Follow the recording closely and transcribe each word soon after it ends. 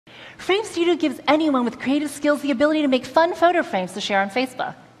Frame Studio gives anyone with creative skills the ability to make fun photo frames to share on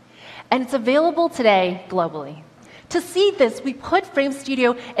Facebook. And it's available today globally. To see this, we put Frame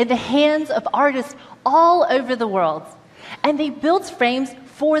Studio in the hands of artists all over the world. And they build frames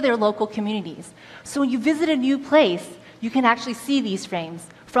for their local communities. So when you visit a new place, you can actually see these frames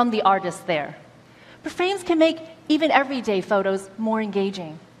from the artists there. But frames can make even everyday photos more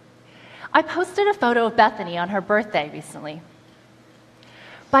engaging. I posted a photo of Bethany on her birthday recently.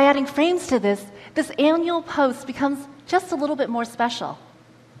 By adding frames to this annual post becomes just a little bit more special.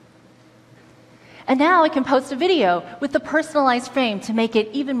 And now I can post a video with the personalized frame to make it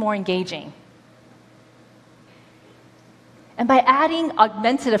even more engaging. And by adding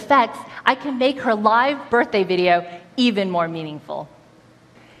augmented effects, I can make her live birthday video even more meaningful.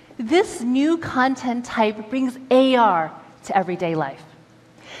 This new content type brings AR to everyday life.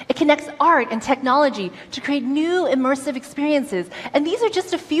 It connects art and technology to create new immersive experiences. And these are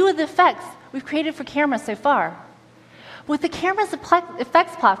just a few of the effects we've created for cameras so far. With the Camera's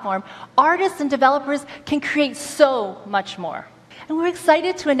effects platform, artists and developers can create so much more. And we're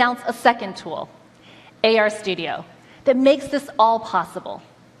excited to announce a second tool, AR Studio, that makes this all possible.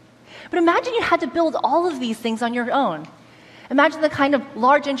 But imagine you had to build all of these things on your own. Imagine the kind of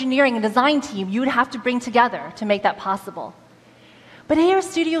large engineering and design team you would have to bring together to make that possible. But AR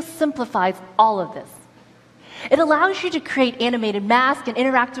Studio simplifies all of this. It allows you to create animated masks and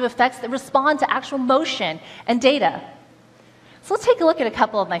interactive effects that respond to actual motion and data. So let's take a look at a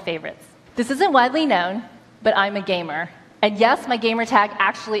couple of my favorites. This isn't widely known, but I'm a gamer. And yes, my gamer tag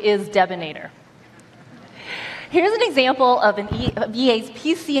actually is Debonator. Here's an example of EA's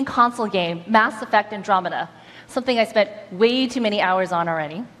PC and console game, Mass Effect Andromeda, something I spent way too many hours on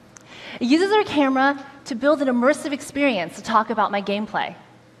already. It uses our camera to build an immersive experience to talk about my gameplay.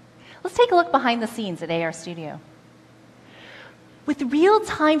 Let's take a look behind the scenes at AR Studio. With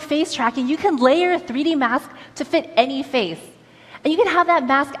real-time face tracking, you can layer a 3D mask to fit any face. And you can have that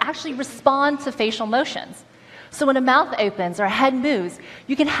mask actually respond to facial motions. So when a mouth opens or a head moves,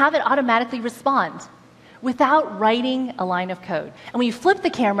 you can have it automatically respond without writing a line of code. And when you flip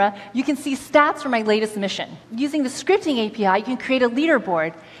the camera, you can see stats from my latest mission. Using the scripting API, you can create a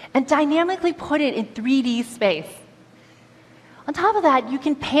leaderboard and dynamically put it in 3D space. On top of that, you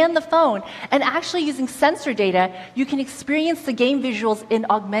can pan the phone, and actually using sensor data, you can experience the game visuals in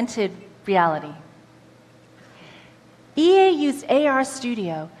augmented reality. EA used AR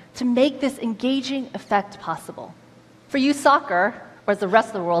Studio to make this engaging effect possible. For you soccer, or as the rest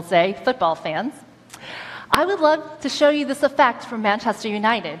of the world say, football fans, I would love to show you this effect from Manchester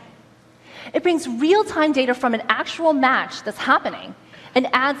United. It brings real-time data from an actual match that's happening and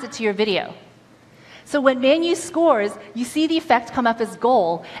adds it to your video. So when Man U scores, you see the effect come up as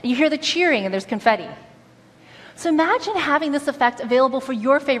goal, and you hear the cheering and there's confetti. So imagine having this effect available for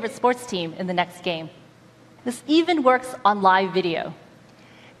your favorite sports team in the next game. This even works on live video.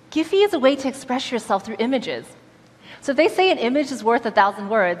 Giphy is a way to express yourself through images. So if they say an image is worth 1,000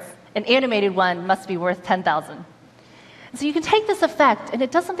 words, an animated one must be worth 10,000. So you can take this effect, and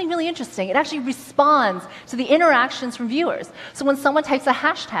it does something really interesting. It actually responds to the interactions from viewers. So when someone types a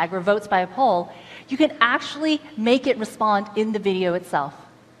hashtag or votes by a poll, you can actually make it respond in the video itself.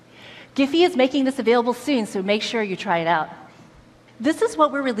 Giphy is making this available soon, so make sure you try it out. This is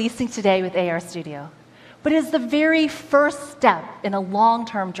what we're releasing today with AR Studio. But it is the very first step in a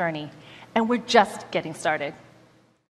long-term journey, and we're just getting started.